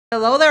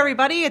Hello there,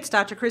 everybody. It's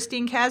Dr.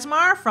 Christine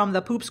Kaczmar from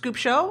the Poop Scoop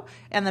Show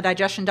and the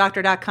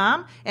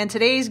DigestionDoctor.com. And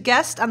today's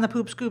guest on the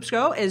Poop Scoop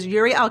Show is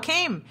Yuri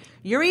Elkaim.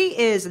 Yuri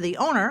is the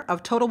owner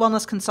of Total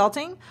Wellness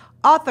Consulting,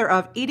 author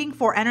of Eating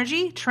for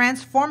Energy,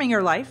 Transforming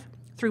Your Life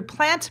Through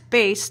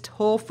Plant-Based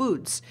Whole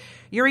Foods.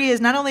 Yuri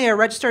is not only a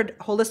registered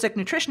holistic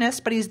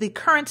nutritionist, but he's the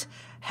current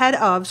head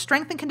of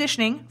strength and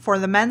conditioning for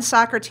the men's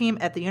soccer team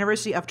at the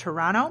University of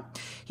Toronto.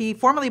 He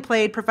formerly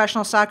played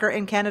professional soccer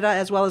in Canada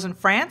as well as in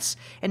France,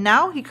 and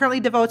now he currently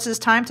devotes his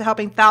time to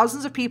helping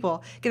thousands of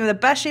people get in the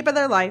best shape of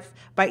their life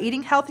by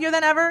eating healthier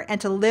than ever and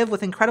to live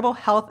with incredible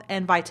health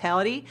and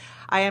vitality.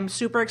 I am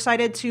super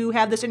excited to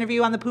have this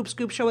interview on the Poop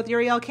Scoop Show with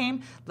Yuri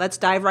Elkaim. Let's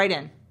dive right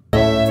in.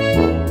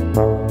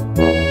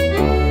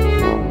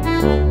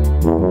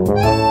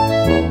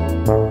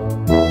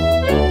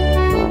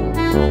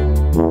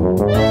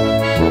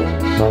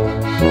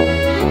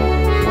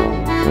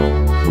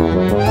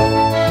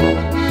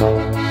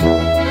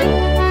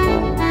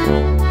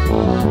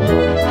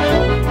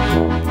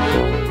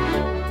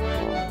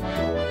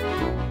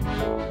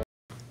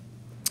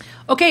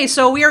 Okay,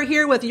 so we are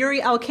here with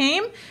Yuri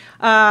Elkaim.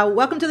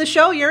 Welcome to the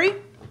show, Yuri.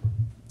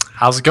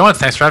 How's it going?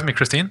 Thanks for having me,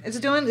 Christine. It's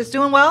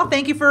doing well.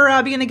 Thank you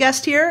for being a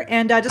guest here.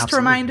 And just Absolutely. to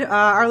remind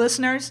our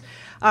listeners,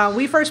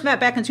 we first met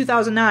back in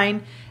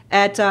 2009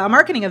 at a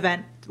marketing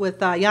event with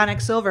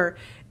Yannick Silver.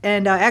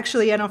 And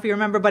actually, I don't know if you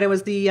remember, but it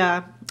was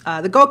the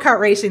go-kart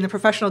racing, the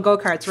professional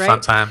go-karts, right?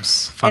 Fun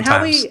times.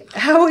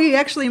 How we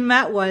actually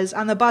met was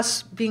on the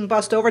bus being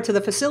bussed over to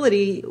the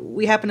facility.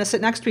 We happened to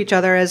sit next to each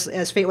other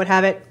as fate would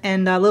have it.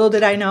 And little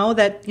did I know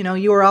that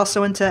you were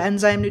also into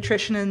enzyme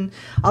nutrition and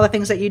all the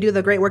things that you do,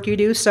 the great work you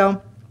do.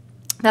 So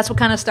that's what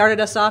kind of started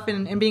us off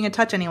in being in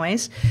touch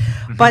anyways.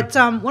 Mm-hmm. But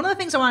one of the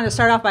things I wanted to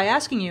start off by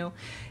asking you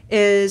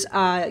is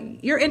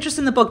your interest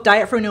in the book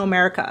Diet for a New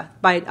America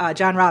by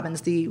John Robbins,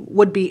 the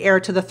would-be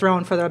heir to the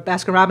throne for the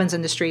Baskin-Robbins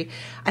industry.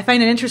 I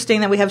find it interesting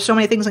that we have so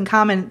many things in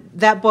common.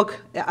 That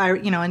book,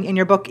 in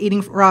your book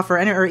Eating for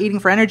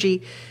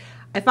Energy,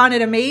 I found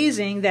it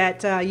amazing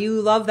that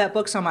you love that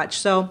book so much.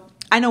 So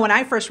I know when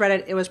I first read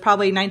it, it was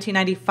probably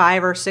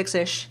 1995 or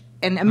 6-ish,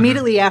 and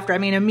immediately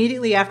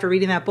after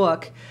reading that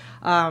book,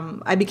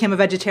 I became a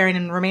vegetarian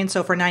and remained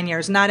so for 9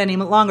 years. Not any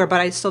longer,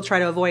 but I still try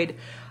to avoid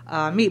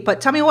meat.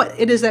 But tell me what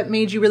it is that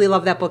made you really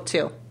love that book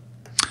too.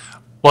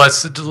 Well,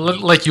 it's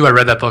like you. I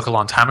read that book a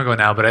long time ago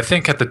now, but I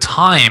think at the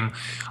time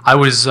I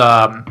was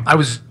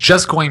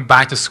just going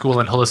back to school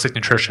in holistic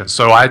nutrition.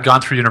 So I had gone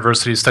through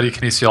university, studied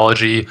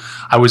kinesiology.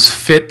 I was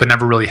fit but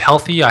never really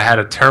healthy. I had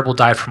a terrible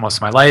diet for most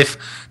of my life.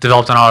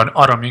 Developed an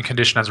autoimmune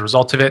condition as a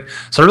result of it.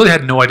 So I really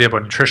had no idea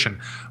about nutrition.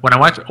 When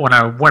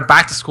I went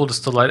back to school to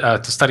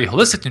study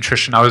holistic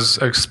nutrition, I was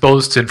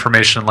exposed to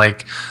information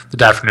like the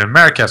Diet for New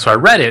America. So I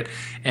read it,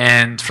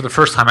 and for the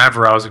first time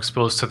ever, I was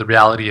exposed to the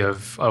reality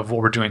of what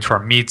we're doing to our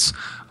meats.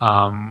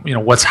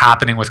 What's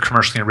happening with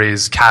commercially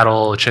raised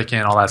cattle,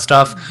 chicken, all that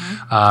stuff.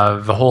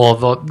 Mm-hmm.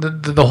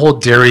 The whole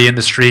dairy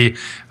industry,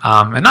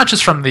 and not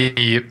just from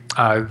the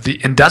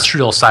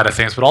industrial side of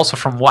things, but also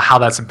from how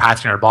that's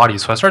impacting our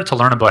bodies. So I started to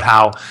learn about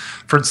how,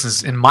 for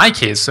instance, in my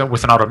case,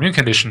 with an autoimmune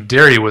condition,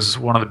 dairy was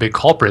one of the big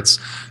culprits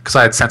because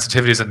I had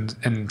sensitivities and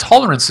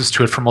intolerances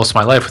to it for most of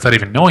my life without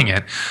even knowing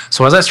it.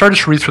 So as I started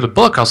to read through the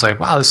book, I was like,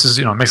 wow, this is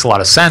it makes a lot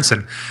of sense.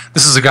 And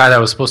this is a guy that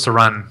was supposed to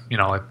run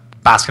like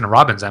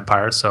Baskin-Robbins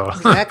empire. So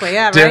exactly,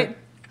 yeah, right.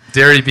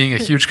 Dairy being a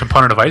huge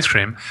component of ice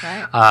cream,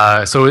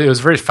 right. So it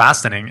was very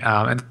fascinating,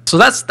 and so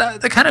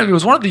that kind of, it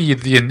was one of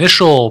the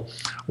initial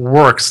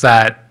works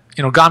that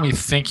got me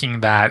thinking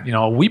that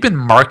we've been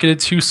marketed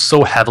to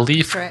so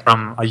heavily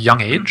from a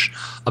young age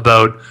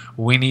about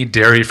we need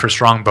dairy for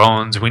strong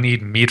bones, we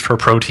need meat for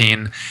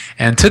protein,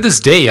 and to this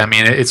day, I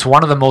mean, it's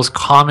one of the most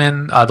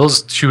common.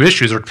 Those two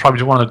issues are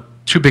probably one of the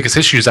two biggest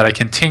issues that I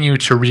continue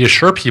to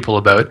reassure people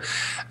about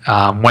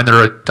when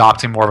they're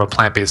adopting more of a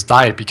plant-based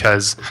diet,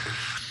 because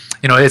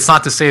it's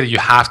not to say that you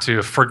have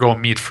to forgo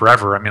meat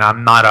forever. I mean,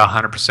 I'm not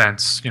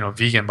 100%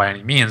 vegan by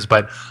any means,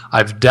 but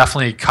I've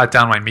definitely cut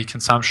down my meat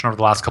consumption over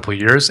the last couple of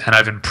years, and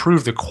I've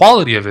improved the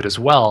quality of it as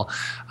well,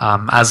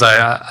 as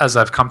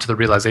I've come to the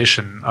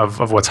realization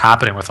of what's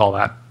happening with all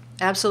that.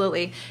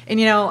 Absolutely.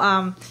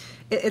 And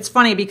it's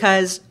funny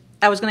because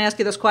I was going to ask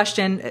you this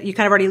question. You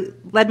kind of already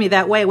led me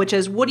that way, which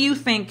is, what do you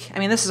think? I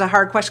mean, this is a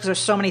hard question because there's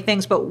so many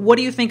things, but what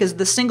do you think is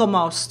the single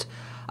most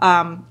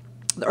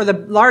or the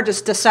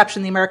largest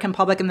deception the American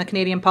public and the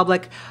Canadian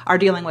public are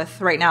dealing with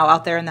right now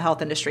out there in the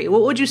health industry?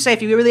 What would you say,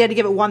 if you really had to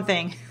give it one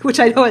thing, which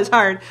I know is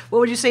hard, what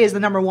would you say is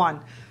the number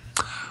one?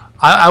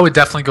 I would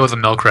definitely go the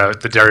milk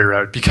route, the dairy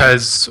route,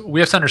 because we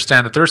have to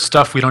understand that there's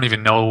stuff we don't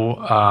even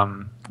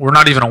know, we're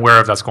not even aware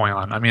of that's going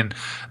on. I mean,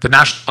 the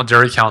National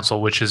Dairy Council,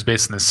 which is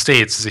based in the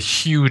States, is a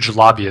huge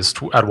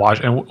lobbyist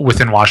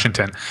within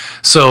Washington.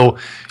 So,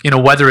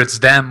 whether it's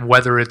them,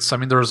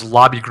 there's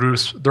lobby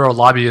groups, there are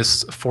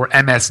lobbyists for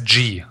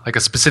MSG, like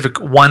a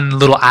specific one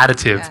little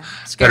additive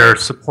that are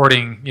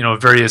supporting,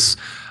 various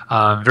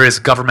various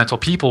governmental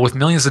people with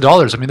millions of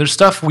dollars. I mean, there's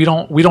stuff we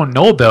don't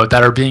know about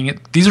that are being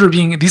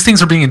these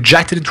things are being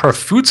injected into our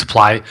food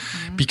supply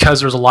because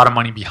there's a lot of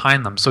money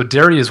behind them. So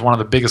dairy is one of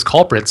the biggest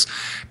culprits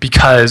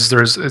because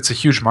it's a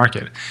huge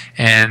market.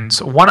 And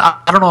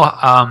I don't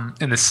know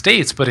in the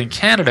States, but in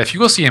Canada, if you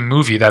go see a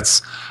movie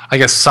that's, I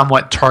guess,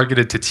 somewhat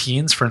targeted to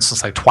teens, for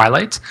instance, like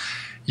Twilight,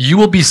 you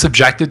will be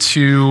subjected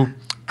to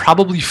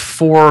probably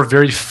 4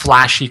 very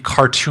flashy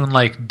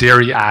cartoon-like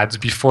dairy ads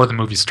before the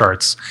movie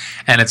starts.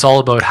 And it's all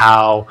about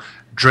how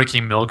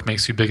drinking milk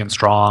makes you big and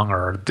strong,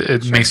 or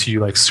it makes you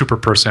like super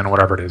person, or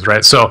whatever it is,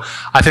 right? So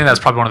I think that's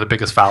probably one of the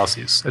biggest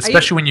fallacies,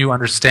 especially when you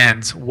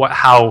understand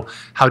how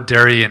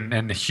dairy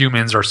and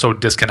humans are so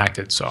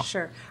disconnected. So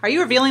sure. Are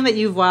you revealing that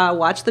you've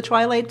watched the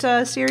Twilight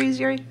series,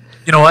 Yuri?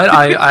 You know what?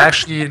 I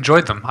actually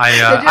enjoyed them. I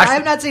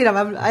have not seen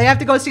them. I have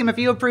to go see them. If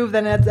you approve,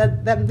 then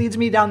that leads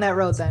me down that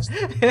road. Then.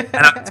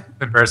 And it's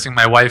embarrassing.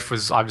 My wife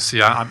was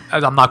obviously.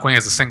 I'm not going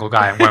as a single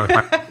guy. I'm going with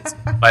my kids.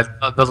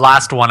 But the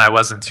last one I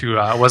wasn't too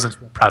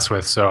impressed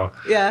with. So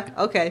yeah.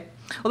 Okay.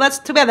 Well, that's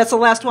too bad. That's the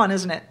last one,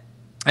 isn't it?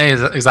 Hey,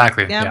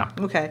 exactly. Yeah.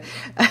 Okay.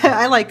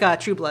 I like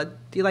True Blood.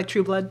 Do you like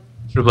True Blood?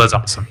 True Blood's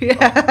awesome.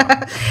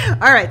 Yeah.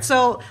 All right,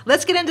 so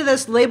let's get into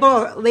this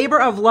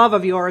labor of love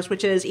of yours,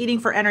 which is Eating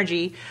for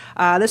Energy.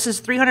 This is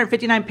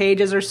 359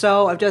 pages or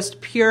so of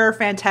just pure,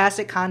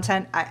 fantastic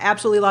content. I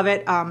absolutely love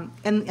it.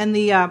 In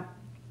the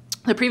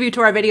preview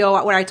to our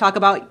video where I talk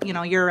about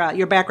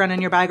your background and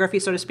your biography,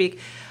 so to speak.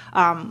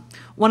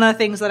 One of the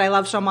things that I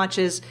love so much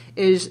is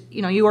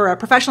you were a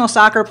professional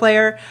soccer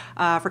player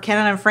for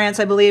Canada and France,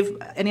 I believe.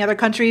 Any other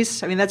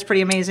countries? I mean, that's pretty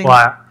amazing. Well,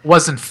 I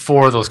wasn't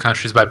for those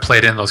countries, but I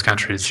played in those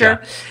countries.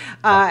 Sure.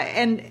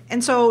 Yeah.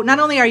 And so not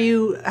only are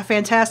you a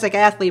fantastic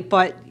athlete,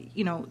 but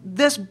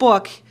this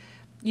book,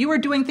 you were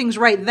doing things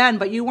right then,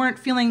 but you weren't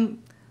feeling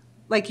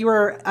like you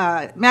were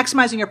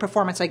maximizing your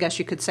performance, I guess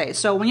you could say.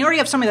 So when you already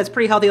have somebody that's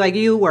pretty healthy like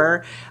you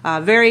were,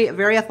 very,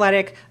 very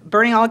athletic,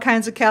 burning all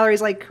kinds of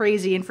calories like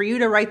crazy, and for you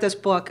to write this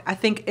book, I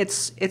think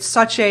it's just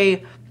such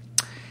a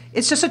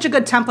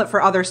good template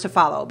for others to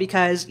follow,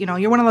 because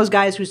you're one of those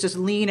guys who's just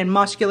lean and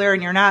muscular,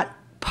 and you're not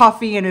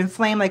puffy and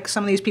inflamed like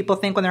some of these people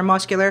think when they're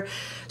muscular.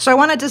 So I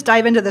want to just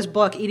dive into this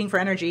book, Eating for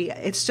Energy.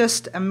 It's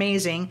just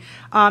amazing.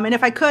 And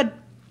if I could,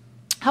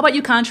 how about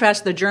you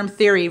contrast the germ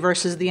theory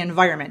versus the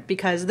environment?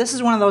 Because this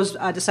is one of those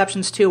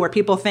deceptions, too, where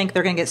people think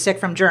they're going to get sick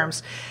from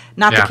germs.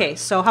 Not the case.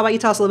 So how about you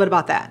tell us a little bit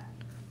about that?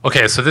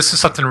 Okay, so this is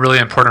something really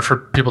important for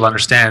people to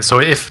understand. So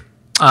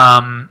so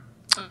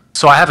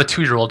I have a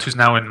 2-year-old who's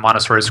now in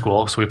Montessori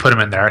school, so we put him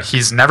in there.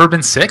 He's never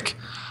been sick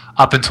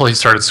up until he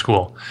started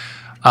school.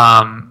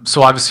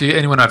 So obviously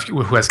anyone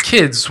who has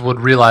kids would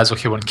realize,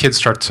 okay, when kids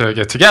start to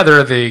get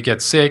together, they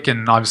get sick,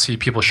 and obviously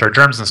people share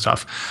germs and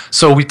stuff.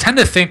 So we tend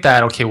to think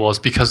that, okay, well, it's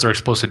because they're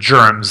exposed to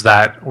germs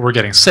that we're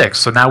getting sick.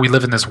 So now we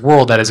live in this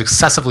world that is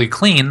excessively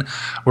clean,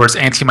 where it's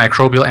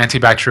antimicrobial,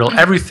 antibacterial,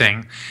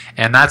 everything.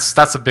 And that's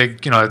a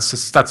big,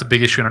 that's a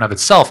big issue in and of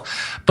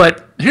itself.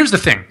 But here's the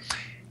thing.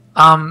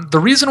 The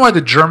reason why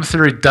the germ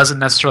theory doesn't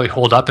necessarily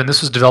hold up, and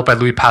this was developed by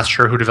Louis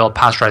Pasteur, who developed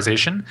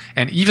pasteurization,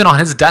 and even on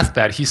his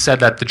deathbed, he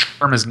said that the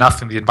germ is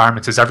nothing, the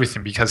environment is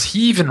everything, because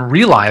he even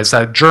realized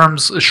that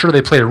germs, sure,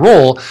 they play a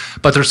role,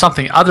 but there's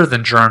something other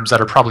than germs that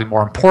are probably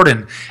more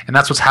important, and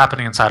that's what's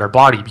happening inside our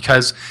body.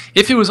 Because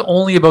if it was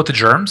only about the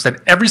germs, then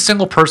every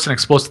single person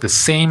exposed to the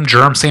same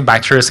germ, same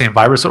bacteria, same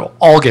virus, will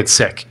all get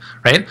sick,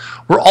 right?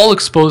 We're all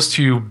exposed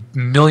to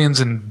millions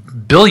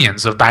and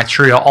billions of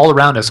bacteria all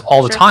around us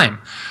all the time.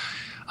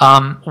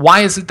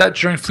 Why is it that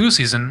during flu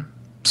season,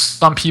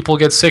 some people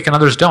get sick and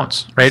others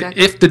don't, right?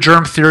 Exactly. If the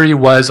germ theory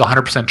was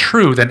 100%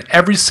 true, then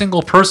every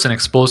single person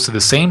exposed to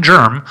the same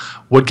germ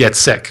would get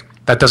sick.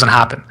 That doesn't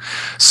happen.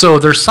 So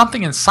there's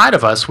something inside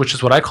of us, which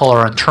is what I call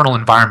our internal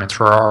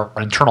environment, or our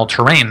internal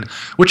terrain,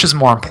 which is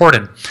more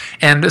important.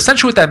 And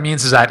essentially what that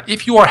means is that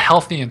if you are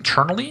healthy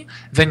internally,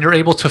 then you're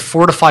able to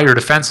fortify your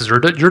defenses,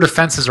 or your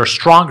defenses are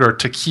stronger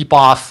to keep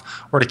off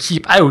or to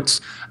keep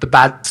out the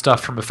bad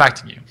stuff from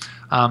affecting you.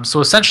 So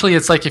essentially,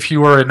 it's like if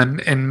you were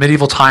in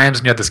medieval times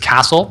and you had this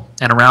castle,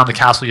 and around the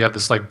castle you have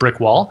this like brick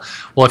wall.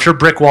 Well, if your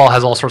brick wall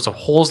has all sorts of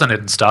holes in it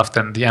and stuff,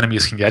 then the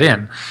enemies can get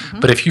in.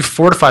 But if you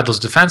fortify those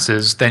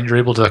defenses, then you're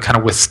able to kind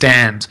of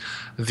withstand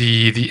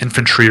the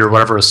infantry or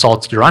whatever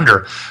assault you're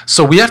under.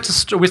 So we have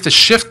to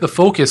shift the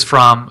focus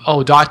from,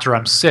 oh, doctor,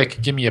 I'm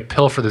sick, give me a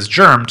pill for this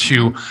germ,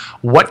 to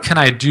what can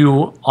I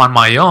do on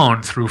my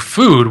own through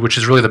food, which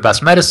is really the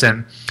best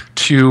medicine,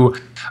 to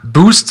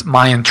boost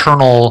my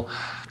internal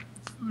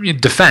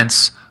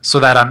defense, so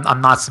that I'm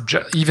not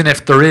even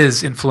if there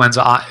is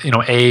influenza,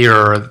 A,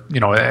 or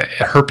a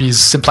herpes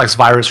simplex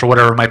virus or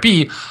whatever it might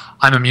be,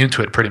 I'm immune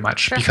to it pretty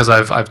much, because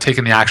I've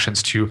taken the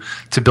actions to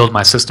build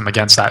my system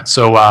against that.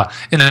 So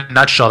in a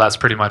nutshell, that's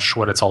pretty much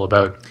what it's all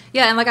about.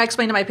 Yeah, and like I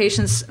explained to my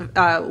patients,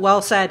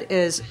 well said,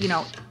 is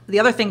the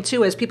other thing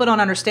too is people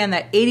don't understand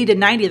that 80 to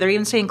 90, they're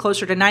even saying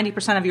closer to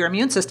 90% of your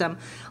immune system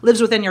lives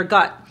within your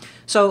gut.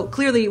 So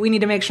clearly we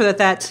need to make sure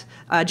that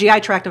GI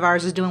tract of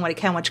ours is doing what it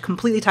can, which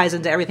completely ties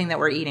into everything that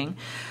we're eating.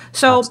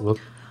 So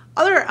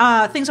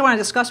Other things I want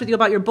to discuss with you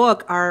about your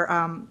book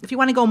are, if you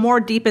want to go more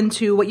deep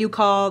into what you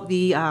call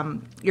the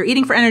your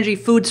eating for energy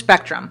food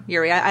spectrum,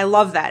 Yuri. I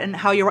love that, and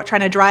how you're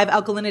trying to drive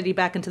alkalinity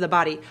back into the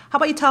body. How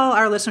about you tell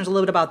our listeners a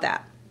little bit about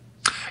that?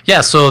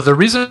 Yeah, so the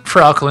reason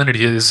for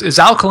alkalinity is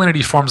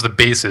alkalinity forms the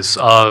basis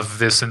of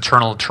this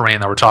internal terrain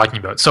that we're talking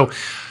about. So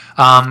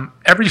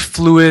every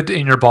fluid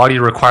in your body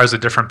requires a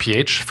different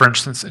pH. For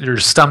instance, your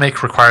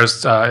stomach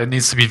requires, it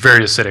needs to be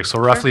very acidic, so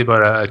roughly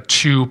about a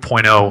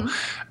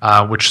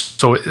 2.0, which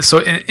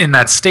so in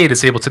that state,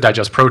 it's able to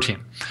digest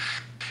protein.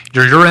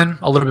 Your urine,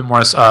 a little bit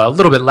less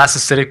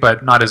acidic,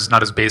 but not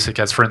as basic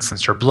as, for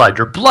instance, your blood.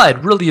 Your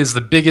blood really is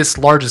the biggest,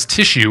 largest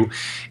tissue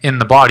in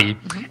the body,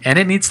 and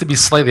it needs to be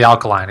slightly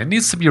alkaline. It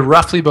needs to be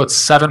roughly about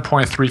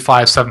 7.35,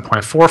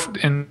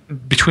 7.4, in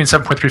between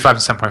 7.35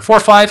 and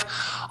 7.45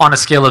 on a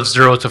scale of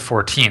 0 to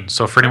 14.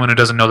 So for anyone who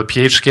doesn't know the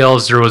pH scale,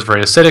 0 is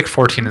very acidic,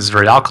 14 is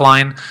very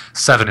alkaline,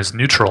 7 is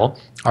neutral.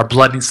 Our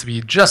blood needs to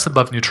be just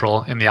above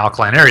neutral in the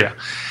alkaline area.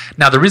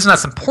 Now, the reason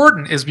that's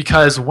important is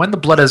because when the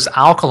blood is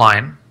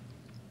alkaline,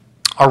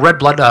 our red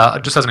blood,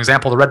 just as an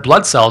example, the red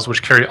blood cells,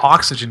 which carry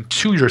oxygen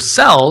to your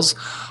cells,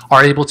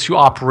 are able to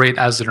operate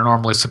as they're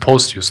normally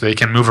supposed to. So they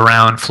can move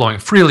around, flowing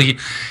freely.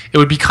 It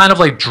would be kind of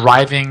like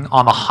driving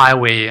on the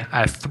highway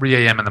at 3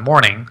 a.m. in the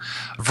morning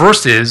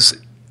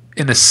versus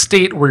in a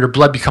state where your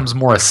blood becomes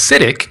more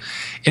acidic,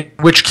 in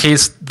which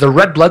case the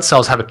red blood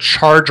cells have a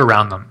charge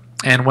around them.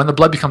 And when the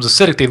blood becomes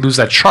acidic, they lose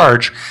that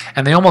charge,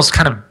 and they almost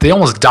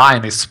die,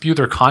 and they spew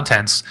their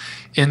contents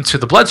into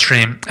the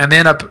bloodstream, and they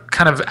end up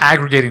kind of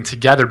aggregating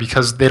together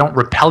because they don't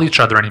repel each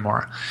other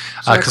anymore.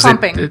 So they're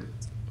clumping.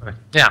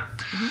 Yeah.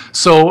 Mm-hmm.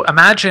 So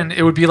imagine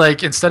it would be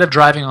like, instead of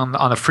driving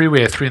on the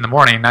freeway at 3 in the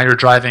morning, now you're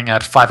driving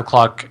at 5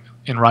 o'clock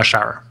in rush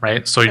hour,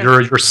 right? So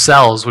your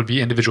cells would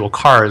be individual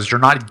cars. You're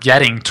not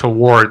getting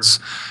towards,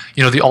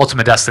 the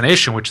ultimate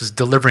destination, which is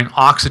delivering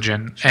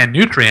oxygen and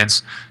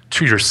nutrients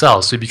to your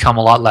cells. So you become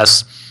a lot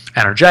less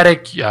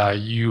energetic.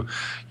 You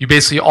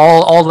basically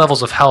all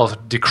levels of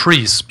health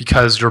decrease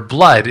because your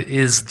blood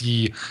is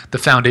the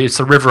foundation. It's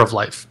the river of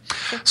life.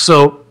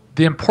 So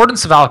the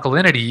importance of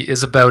alkalinity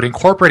is about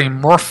incorporating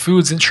more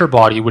foods into your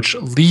body which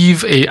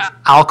leave a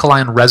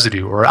alkaline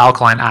residue or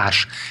alkaline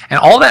ash. And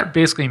all that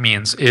basically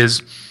means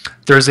is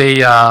there's an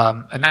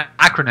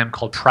acronym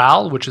called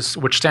PRAL, which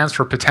stands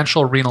for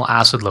potential renal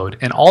acid load.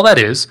 And all that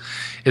is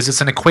it's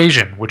an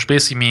equation, which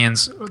basically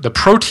means the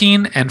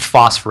protein and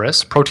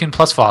phosphorus, protein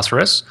plus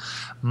phosphorus,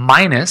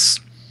 minus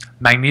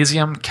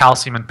magnesium,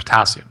 calcium, and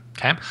potassium.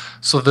 Okay?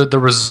 So the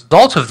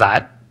result of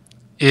that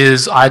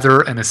is either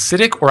an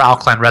acidic or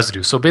alkaline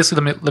residue. So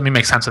basically, let me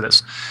make sense of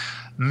this.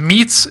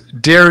 Meats,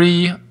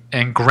 dairy,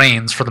 and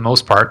grains, for the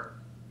most part,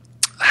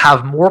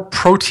 have more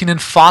protein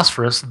and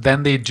phosphorus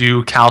than they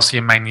do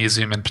calcium,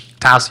 magnesium, and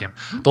potassium.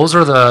 Those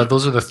are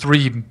the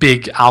three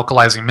big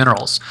alkalizing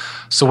minerals.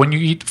 So when you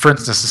eat, for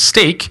instance, a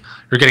steak,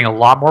 you're getting a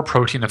lot more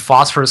protein and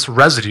phosphorus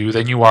residue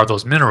than you are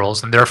those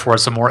minerals, and therefore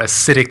it's a more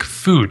acidic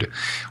food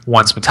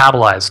once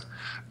metabolized.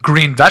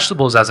 Green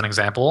vegetables, as an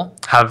example,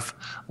 have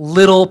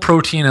little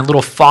protein and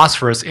little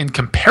phosphorus in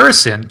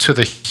comparison to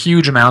the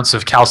huge amounts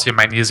of calcium,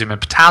 magnesium, and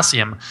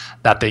potassium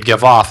that they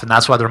give off, and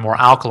that's why they're more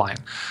alkaline.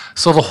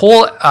 So the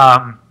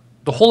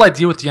whole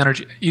idea with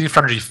the eating for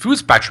energy food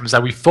spectrum is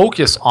that we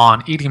focus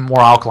on eating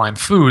more alkaline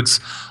foods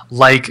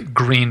like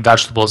green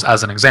vegetables,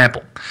 as an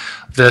example.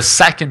 The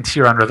second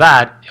tier under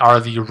that are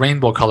the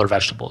rainbow color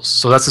vegetables.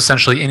 So that's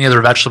essentially any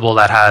other vegetable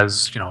that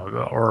has,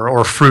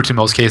 or fruit in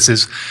most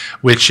cases,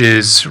 which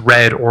is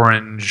red,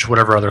 orange,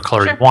 whatever other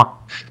color you want.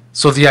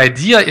 So the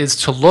idea is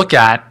to look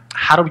at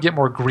how do we get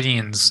more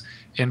greens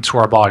into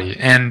our body.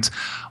 And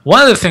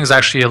one of the things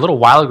actually a little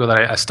while ago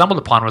that I stumbled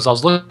upon was I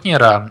was looking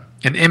at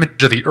an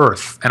image of the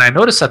Earth. And I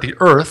noticed that the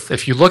Earth,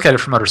 if you look at it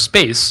from outer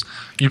space,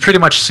 you pretty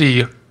much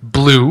see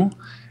blue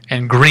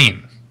and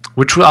green,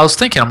 which I was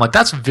thinking, I'm like,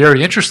 that's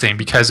very interesting,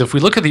 because if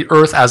we look at the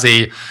Earth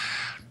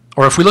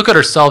if we look at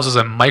ourselves as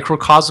a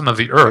microcosm of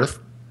the Earth,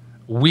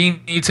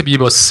 we need to be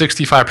about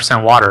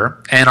 65%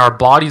 water, and our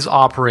bodies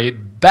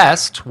operate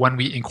best when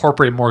we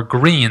incorporate more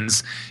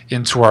greens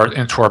into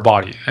our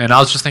body. And I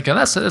was just thinking,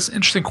 that's an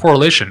interesting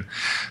correlation.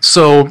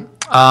 So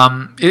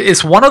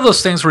it's one of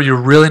those things where you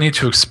really need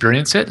to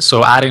experience it.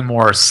 So adding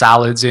more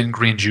salads in,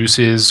 green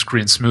juices,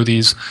 green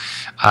smoothies.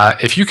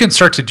 If you can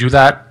start to do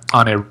that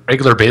on a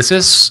regular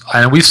basis,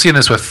 and we've seen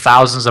this with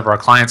thousands of our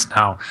clients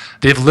now,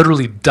 they've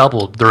literally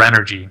doubled their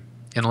energy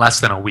in less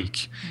than a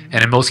week.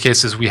 And in most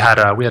cases, we had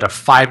a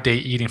 5-day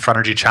eating for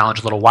energy challenge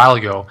a little while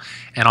ago,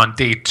 and on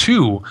day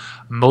 2,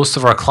 most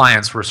of our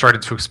clients were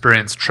starting to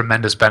experience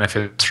tremendous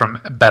benefits from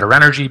better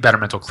energy, better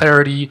mental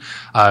clarity,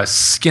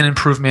 skin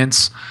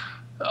improvements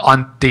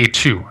on day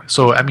 2.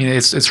 So I mean,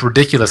 it's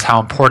ridiculous how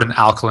important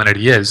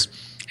alkalinity is.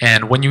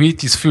 And when you eat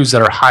these foods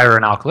that are higher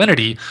in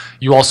alkalinity,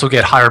 you also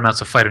get higher amounts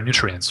of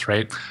phytonutrients,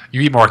 right?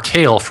 You eat more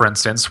kale, for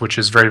instance, which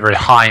is very, very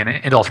high in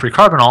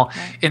indole-3-carbinol.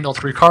 Right.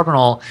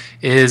 Indole-3-carbinol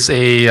is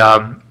a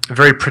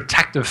very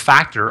protective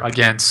factor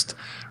against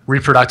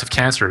reproductive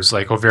cancers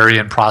like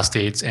ovarian,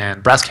 prostate,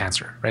 and breast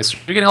cancer, right? So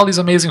you're getting all these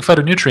amazing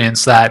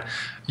phytonutrients that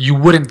you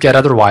wouldn't get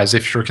otherwise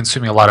if you're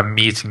consuming a lot of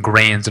meat and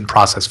grains and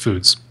processed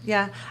foods.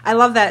 Yeah, I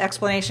love that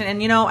explanation.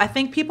 And I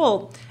think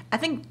people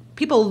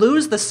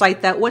lose the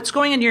sight that what's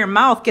going into your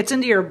mouth gets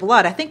into your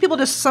blood. I think people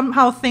just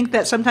somehow think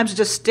that sometimes it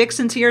just sticks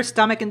into your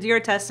stomach, into your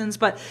intestines,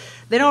 but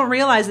they don't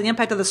realize the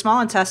impact of the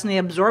small intestine, the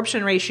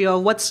absorption ratio,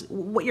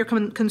 what you're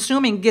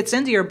consuming gets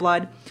into your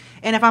blood.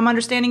 And if I'm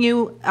understanding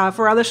you,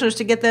 for our listeners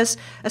to get this,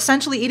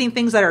 essentially eating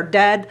things that are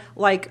dead,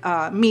 like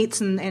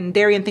meats and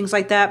dairy and things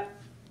like that,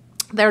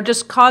 they're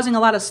just causing a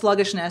lot of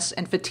sluggishness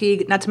and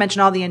fatigue, not to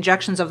mention all the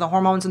injections of the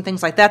hormones and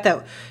things like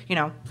that,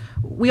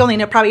 we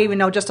only probably even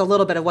know just a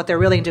little bit of what they're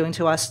really doing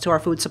to us, to our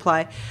food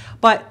supply.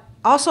 But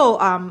also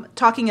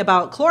talking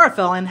about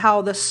chlorophyll and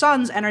how the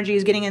sun's energy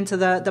is getting into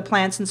the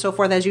plants and so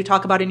forth, as you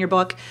talk about in your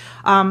book.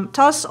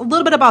 Tell us a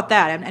little bit about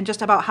that and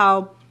just about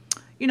how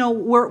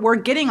we're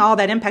getting all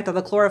that impact of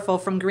the chlorophyll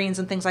from greens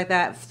and things like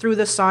that through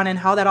the sun, and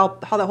how that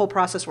whole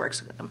process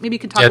works. Maybe you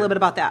could talk a little bit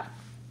about that.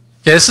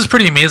 Yeah, this is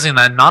pretty amazing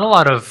that not a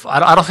lot of,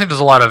 I don't think there's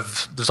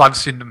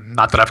obviously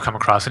not that I've come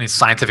across any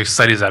scientific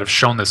studies that have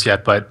shown this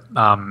yet, but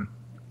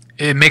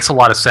it makes a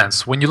lot of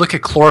sense. When you look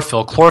at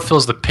chlorophyll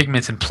is the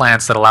pigment in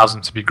plants that allows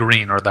them to be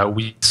green, or that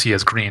we see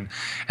as green.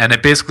 And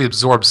it basically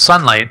absorbs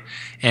sunlight,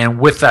 and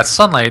with that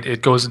sunlight,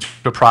 it goes into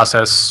a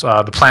process.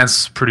 The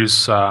plants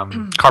produce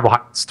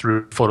carbohydrates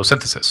through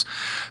photosynthesis.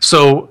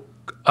 So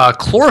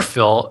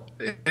chlorophyll,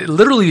 it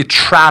literally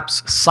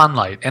traps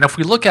sunlight. And if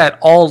we look at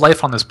all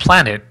life on this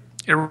planet,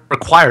 it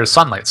requires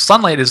sunlight.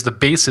 Sunlight is the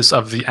basis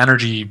of the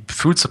energy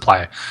food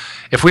supply.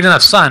 If we didn't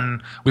have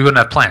sun, we wouldn't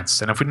have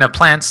plants. And if we didn't have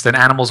plants, then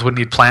animals wouldn't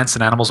eat plants,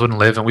 and animals wouldn't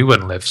live, and we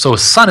wouldn't live. So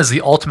sun is the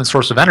ultimate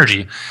source of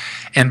energy.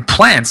 And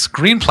plants,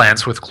 green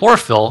plants with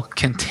chlorophyll,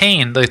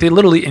 they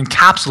literally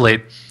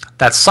encapsulate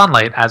that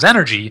sunlight as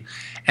energy.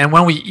 And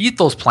when we eat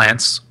those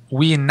plants,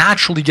 we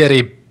naturally get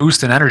a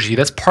boost in energy.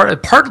 That's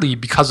partly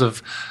because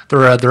of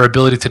their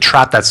ability to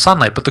trap that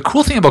sunlight. But the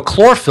cool thing about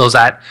chlorophyll is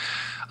that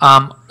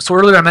so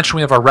earlier I mentioned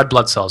we have our red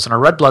blood cells, and our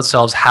red blood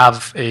cells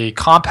have a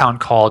compound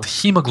called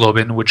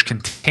hemoglobin, which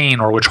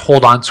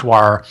hold on to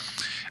our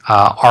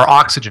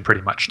oxygen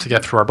pretty much to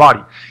get through our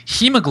body.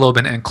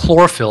 Hemoglobin and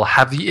chlorophyll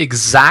have the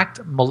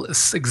exactly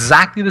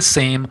the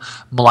same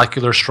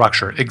molecular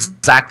structure,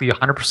 exactly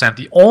 100%.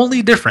 The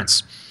only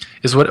difference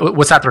is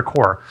what's at their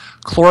core.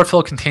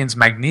 Chlorophyll contains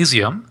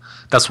magnesium.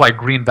 That's why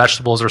green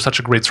vegetables are such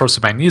a great source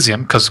of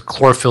magnesium, because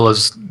chlorophyll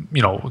is,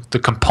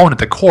 the component,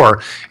 the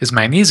core is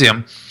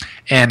magnesium,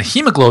 and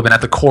hemoglobin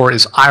at the core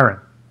is iron.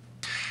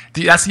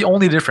 That's the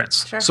only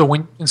difference. Sure. So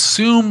when you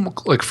consume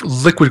like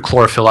liquid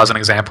chlorophyll, as an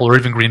example, or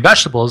even green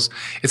vegetables,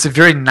 it's a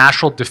very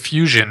natural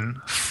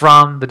diffusion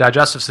from the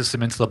digestive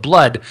system into the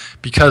blood,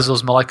 because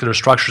those molecular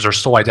structures are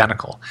so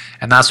identical.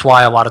 And that's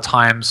why a lot of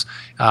times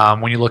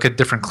when you look at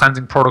different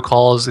cleansing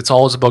protocols, it's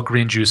always about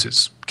green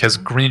juices, because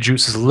green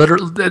juices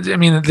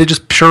they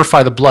just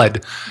purify the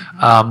blood.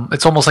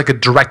 It's almost like a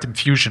direct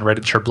infusion right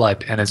into your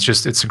blood, and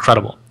it's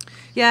incredible.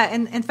 Yeah,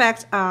 and in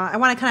fact, I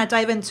want to kind of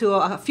dive into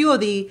a few of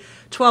the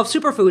 12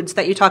 superfoods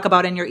that you talk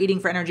about in your Eating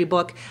for Energy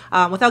book.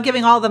 Without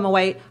giving all of them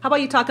away, how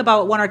about you talk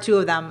about one or two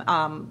of them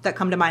that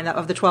come to mind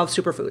of the 12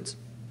 superfoods?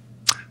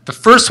 The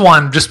first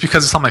one, just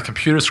because it's on my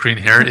computer screen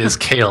here, is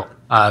kale.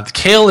 The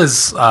kale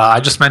is, I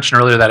just mentioned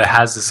earlier that it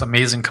has this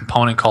amazing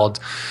component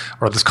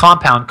this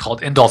compound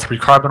called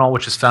indole-3-carbinol,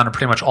 which is found in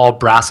pretty much all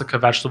brassica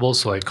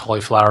vegetables, so like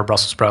cauliflower,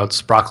 Brussels sprouts,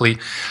 broccoli.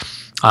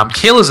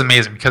 Kale is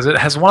amazing because it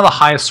has one of the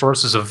highest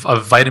sources of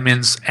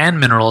vitamins and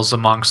minerals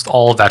amongst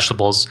all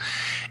vegetables.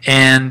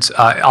 And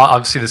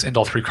obviously this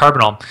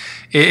indole-3-carbinol,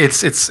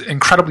 it's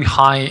incredibly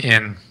high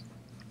in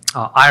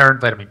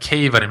iron, vitamin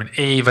K, vitamin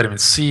A, vitamin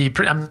C,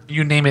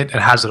 you name it, it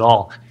has it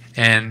all.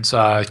 And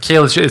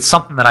kale it's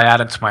something that I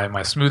add into my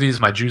smoothies,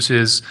 my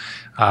juices.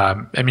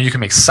 You can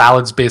make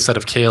salads based out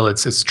of kale.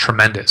 It's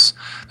tremendous.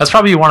 That's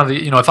probably one of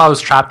the, if I was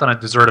trapped on a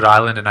deserted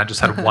island and I just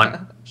had one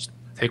to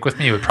take with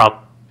me, it would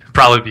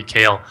probably be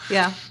kale.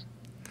 Yeah.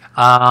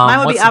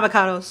 Mine would be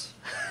avocados.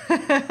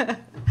 Yeah.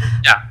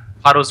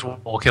 Avocados.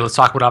 Okay, let's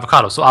talk about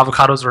avocados. So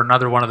avocados are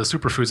another one of the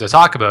superfoods I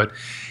talk about,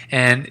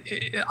 and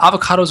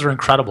avocados are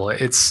incredible.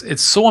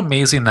 It's so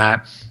amazing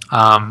that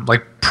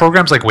like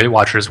programs like Weight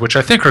Watchers, which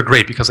I think are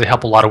great because they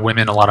help a lot of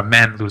women, a lot of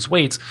men lose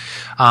weight.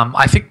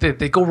 I think that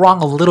they go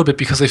wrong a little bit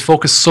because they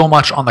focus so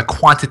much on the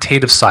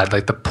quantitative side,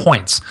 like the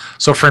points.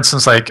 So, for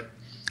instance, like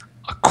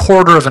a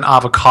quarter of an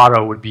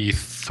avocado would be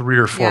 3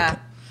 or 4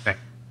 points.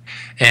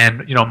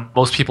 And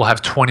most people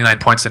have 29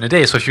 points in a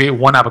day. So if you ate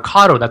one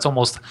avocado, that's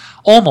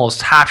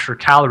almost half your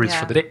calories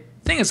for the day.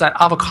 The thing is that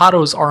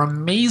avocados are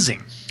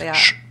amazing. They are.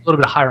 A little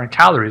bit higher in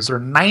calories. They're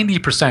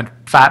 90%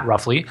 fat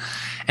roughly.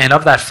 And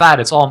of that fat,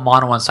 it's all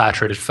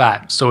monounsaturated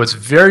fat. So it's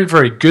very,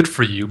 very good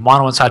for you.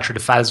 Monounsaturated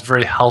fat is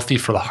very healthy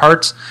for the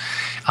heart.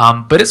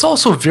 But it's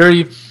also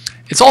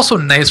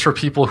nice for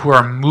people who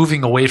are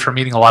moving away from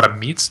eating a lot of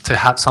meats to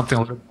have something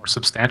a little bit more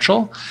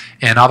substantial.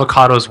 And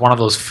avocado is one of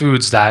those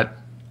foods that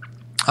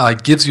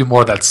gives you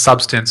more of that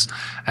substance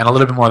and a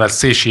little bit more of that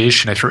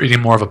satiation if you're eating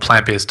more of a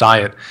plant-based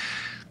diet.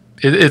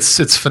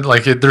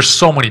 There's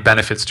so many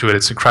benefits to it.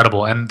 It's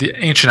incredible. And the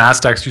ancient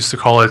Aztecs used to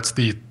call it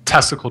the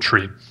testicle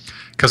tree,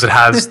 because it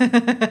has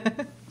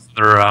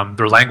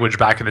their language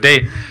back in the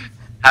day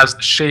has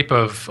the shape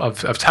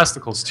of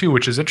testicles too,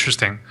 which is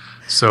interesting.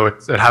 So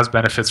it has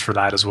benefits for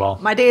that as well.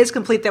 My day is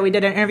complete that we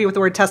did an interview with the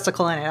word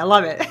testicle in it. I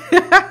love it.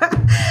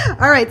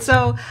 All right,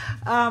 so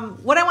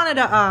what I wanted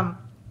to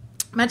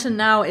mention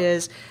now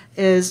is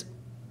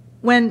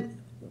when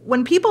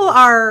people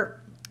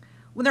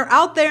when they're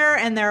out there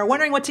and they're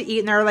wondering what to eat,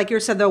 and they're, like you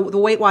said, the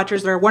Weight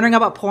Watchers, they're wondering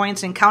about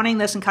points and counting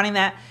this and counting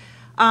that.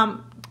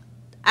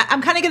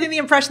 I'm kind of getting the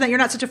impression that you're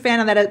not such a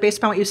fan of that based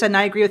upon what you said, and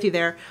I agree with you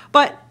there.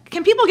 But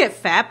can people get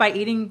fat by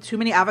eating too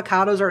many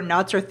avocados or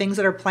nuts or things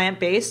that are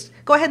plant-based?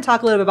 Go ahead and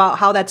talk a little bit about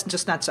how that's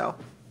just not so.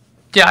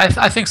 Yeah,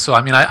 I think so.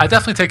 I mean, I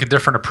definitely take a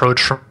different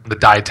approach from the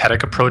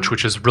dietetic approach,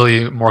 which is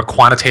really more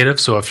quantitative.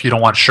 So if you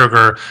don't want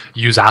sugar,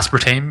 use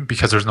aspartame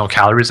because there's no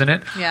calories in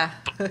it. Yeah.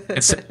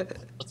 It's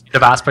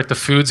the aspect of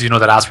foods, you know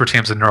that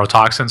aspartame is a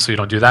neurotoxin, so you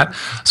don't do that.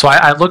 So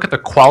I look at the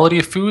quality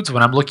of foods.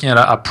 When I'm looking at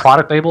a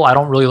product label, I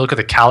don't really look at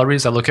the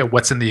calories. I look at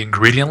what's in the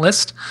ingredient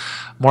list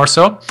more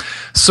so.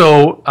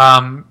 So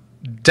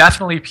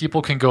definitely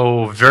people can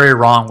go very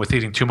wrong with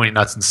eating too many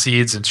nuts and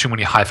seeds and too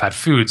many high-fat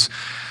foods.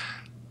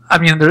 I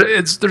mean,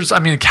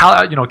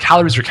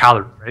 calories are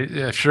calories, right?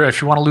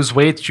 If you want to lose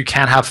weight, you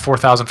can't have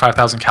 4,000,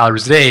 5,000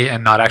 calories a day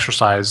and not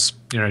exercise.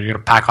 You're going to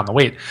pack on the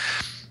weight.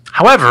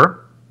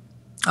 However,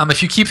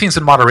 if you keep things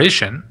in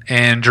moderation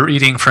and you're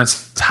eating, for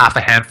instance, half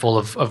a handful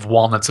of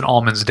walnuts and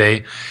almonds a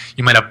day,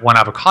 you might have 1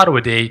 avocado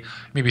a day,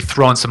 maybe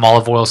throw in some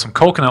olive oil, some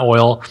coconut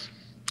oil.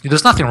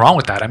 There's nothing wrong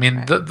with that. I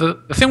mean,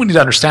 the thing we need to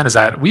understand is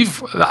that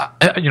we've,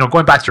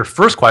 going back to your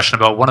first question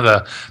about one of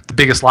the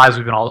biggest lies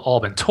we've been all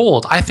been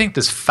told. I think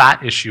this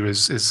fat issue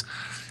is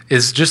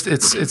just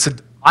it's a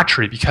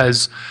debauchery,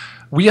 because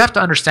we have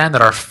to understand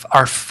that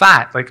our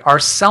fat, like our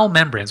cell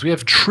membranes, we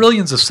have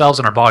trillions of cells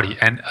in our body,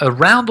 and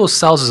around those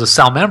cells is a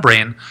cell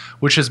membrane,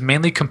 which is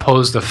mainly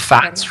composed of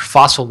fats,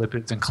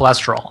 phospholipids, and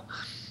cholesterol.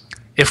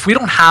 If we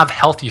don't have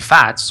healthy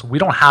fats, we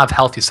don't have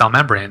healthy cell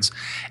membranes.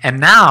 And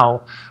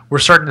now we're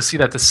starting to see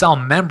that the cell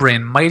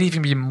membrane might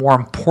even be more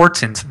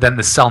important than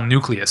the cell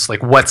nucleus,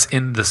 like what's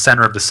in the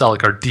center of the cell,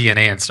 like our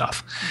DNA and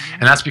stuff. Mm-hmm.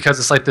 And that's because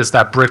it's like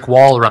that brick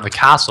wall around the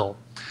castle.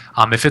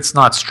 If it's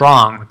not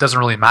strong, it doesn't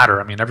really matter.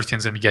 I mean,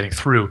 everything's going to be getting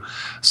through.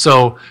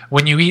 So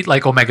when you eat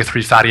like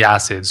omega-3 fatty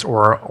acids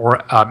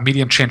or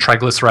medium-chain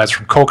triglycerides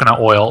from coconut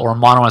oil, or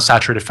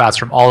monounsaturated fats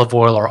from olive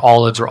oil or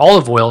olives or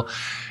olive oil,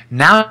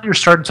 now you're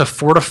starting to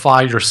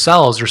fortify your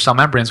cells, your cell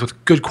membranes,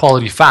 with good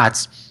quality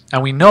fats.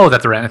 And we know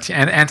that they're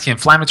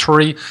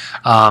anti-inflammatory,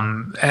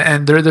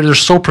 and they're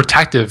so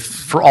protective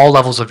for all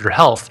levels of your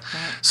health.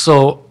 Right.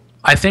 So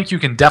I think you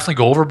can definitely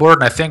go overboard.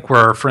 And I think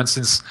where, for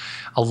instance,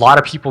 a lot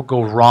of people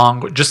go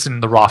wrong just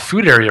in the raw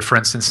food area, for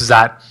instance, is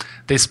that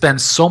they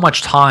spend so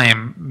much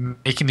time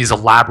making these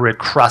elaborate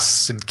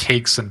crusts and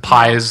cakes and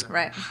pies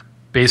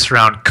based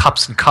around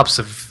cups and cups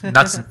of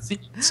nuts and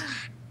seeds,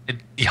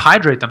 and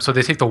dehydrate them so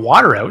they take the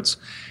water out.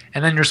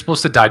 And then you're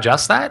supposed to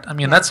digest that. I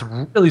mean, that's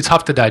really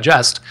tough to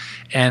digest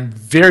and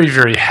very,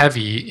 very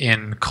heavy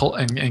in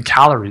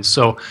calories.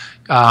 So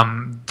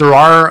there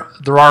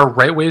are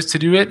right ways to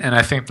do it, and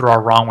I think there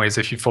are wrong ways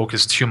if you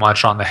focus too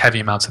much on the heavy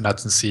amounts of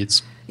nuts and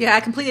seeds. Yeah, I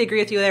completely agree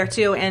with you there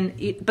too.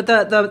 But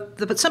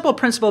the simple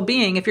principle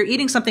being, if you're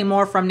eating something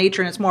more from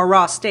nature in its more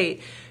raw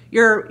state,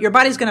 your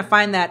body's going to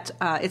find that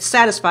it's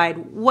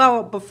satisfied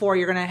well before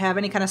you're going to have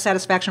any kind of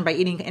satisfaction by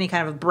eating any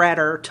kind of bread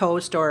or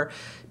toast or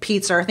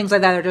pizza or things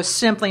like that. They're just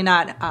simply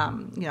not,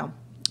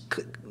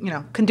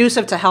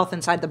 conducive to health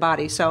inside the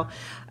body. So,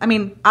 I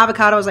mean,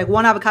 avocados, like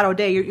 1 avocado a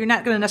day, you're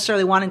not going to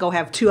necessarily want to go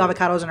have 2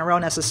 avocados in a row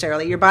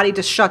necessarily. Your body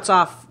just shuts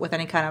off with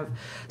any kind of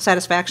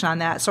satisfaction on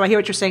that. So I hear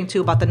what you're saying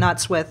too about the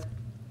nuts, with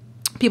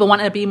people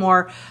wanting to be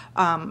more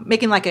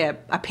making like a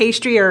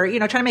pastry, or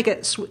trying to make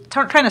it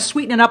trying to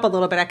sweeten it up a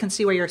little bit. I can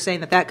see where you're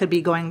saying that could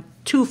be going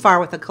too far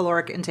with the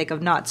caloric intake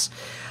of nuts.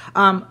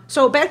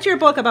 So back to your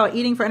book about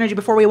eating for energy.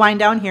 Before we wind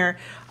down here,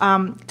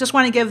 just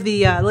want to give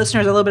the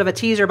listeners a little bit of a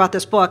teaser about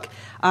this book.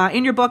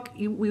 In your book,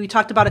 we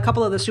talked about a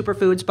couple of the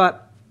superfoods,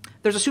 but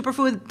there's a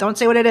superfood, don't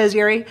say what it is,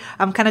 Yuri.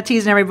 I'm kind of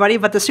teasing everybody,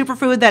 but the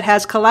superfood that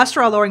has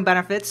cholesterol-lowering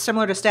benefits,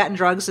 similar to statin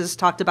drugs, is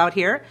talked about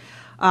here.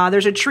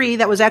 There's a tree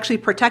that was actually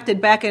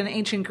protected back in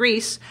ancient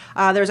Greece.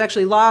 There's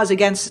actually laws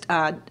against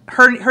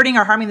hurting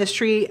or harming this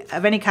tree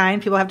of any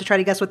kind. People have to try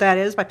to guess what that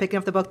is. By picking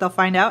up the book, they'll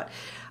find out.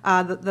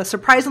 The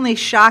surprisingly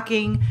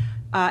shocking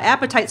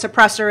appetite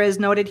suppressor is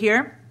noted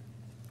here.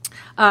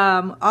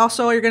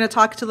 Also, you're going to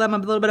talk to them a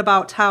little bit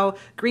about how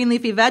green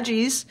leafy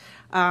veggies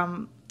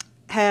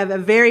have a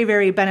very,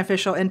 very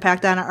beneficial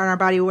impact on our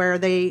body, where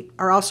they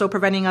are also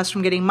preventing us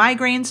from getting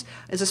migraines.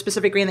 There's a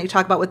specific green that you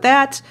talk about with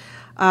that.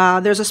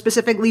 There's a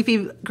specific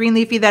green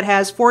leafy that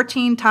has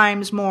 14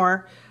 times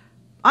more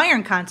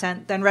iron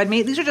content than red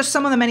meat. These are just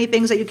some of the many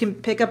things that you can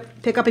pick up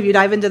if you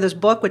dive into this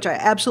book, which I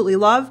absolutely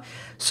love.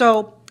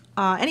 So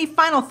any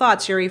final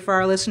thoughts, Yuri, for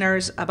our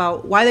listeners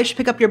about why they should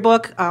pick up your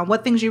book,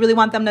 what things you really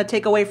want them to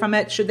take away from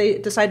it should they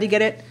decide to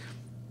get it?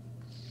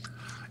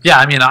 Yeah,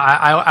 I mean,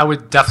 I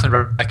would definitely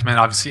recommend,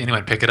 obviously,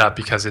 anyone pick it up,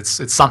 because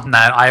it's something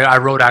that I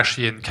wrote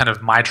actually in kind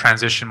of my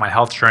transition, my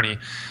health journey,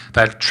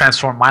 that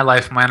transformed my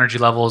life, my energy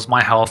levels,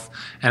 my health,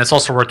 and it's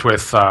also worked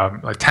with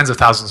like tens of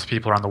thousands of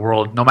people around the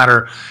world, no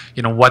matter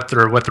what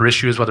their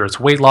issue is, whether it's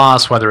weight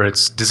loss, whether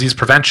it's disease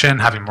prevention,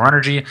 having more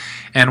energy.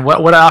 And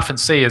what I often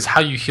say is, how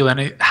you heal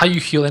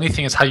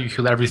anything is how you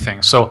heal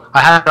everything. So I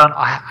had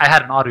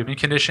an autoimmune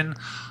condition.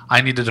 I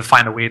needed to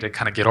find a way to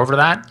kind of get over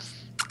that.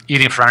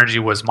 Eating for energy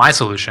was my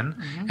solution,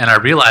 and I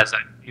realized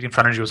that eating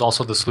for energy was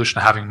also the solution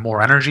to having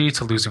more energy,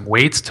 to losing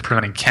weight, to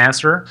preventing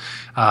cancer.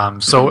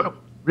 So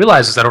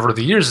realizes that over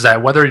the years is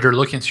that whether you're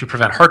looking to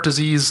prevent heart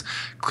disease,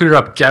 clear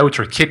up gout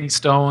or kidney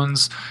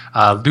stones,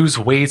 lose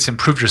weight,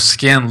 improve your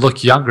skin,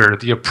 look younger,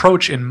 the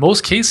approach in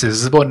most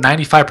cases is about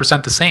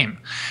 95% the same.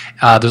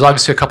 There's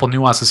obviously a couple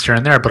nuances here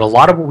and there, but a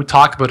lot of what we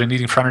talk about in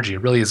eating for energy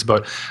really is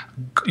about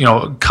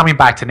coming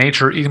back to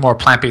nature, eating more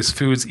plant-based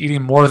foods,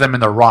 eating more of them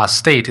in the raw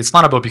state. It's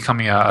not about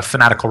becoming a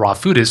fanatical raw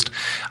foodist,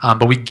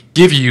 but we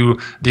give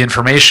you the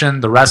information,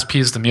 the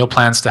recipes, the meal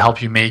plans to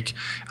help you make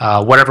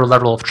whatever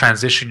level of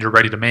transition you're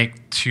ready to make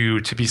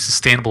to be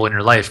sustainable in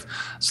your life,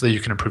 so that you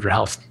can improve your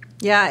health.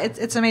 Yeah,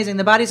 it's amazing.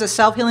 The body's a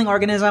self-healing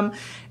organism.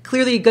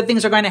 Clearly, good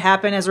things are going to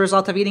happen as a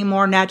result of eating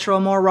more natural,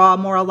 more raw,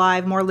 more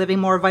alive, more living,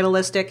 more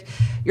vitalistic.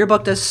 Your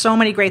book does so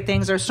many great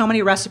things. There's so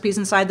many recipes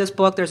inside this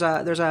book. There's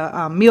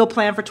a meal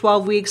plan for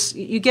 12 weeks.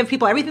 You give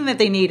people everything that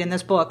they need in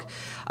this book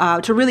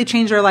to really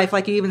change their life.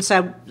 Like you even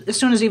said, as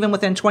soon as even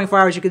within 24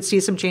 hours, you could see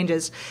some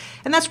changes.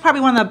 And that's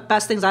probably one of the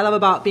best things I love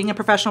about being in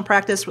professional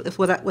practice with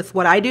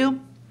what I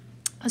do.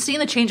 Seeing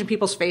the change in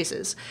people's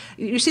faces.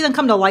 You see them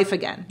come to life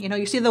again.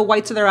 You see the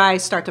whites of their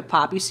eyes start to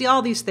pop. You see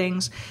all these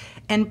things.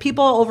 And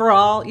people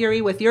overall,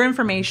 Yuri, with your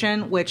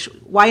information, which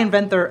why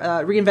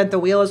reinvent the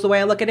wheel is the way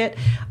I look at it.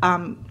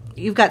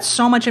 You've got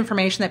so much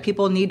information that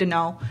people need to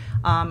know.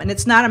 And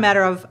it's not a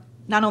matter of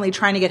not only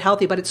trying to get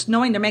healthy, but it's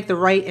knowing to make the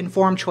right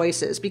informed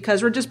choices,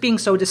 because we're just being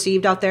so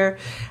deceived out there.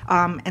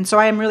 And so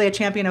I am really a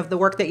champion of the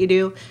work that you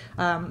do.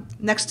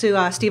 Next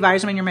to Steve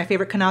Eiserman, you're my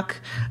favorite Canuck.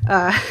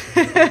 And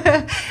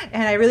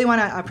I really want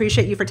to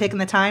appreciate you for taking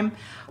the time.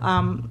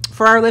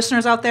 For our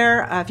listeners out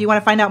there, if you want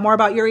to find out more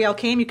about Yuri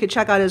Elkaim, you could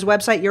check out his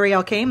website, Yuri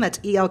Elkaim. That's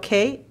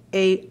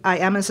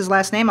ELKAIM is his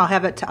last name. I'll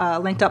have it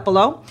linked up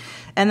below.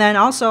 And then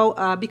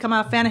also become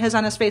a fan of his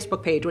on his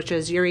Facebook page, which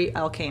is Yuri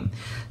Elkaim.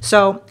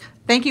 So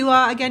thank you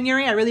again,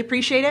 Yuri. I really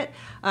appreciate it.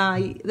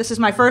 This is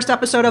my first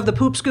episode of the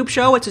Poop Scoop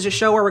Show, which is a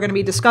show where we're going to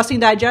be discussing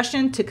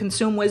digestion to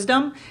consume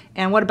wisdom.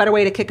 And what a better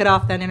way to kick it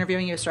off than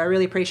interviewing you. So I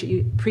really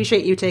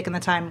appreciate you taking the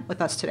time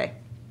with us today.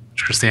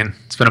 Christine,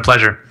 it's been a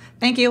pleasure.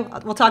 Thank you.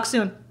 We'll talk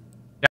soon.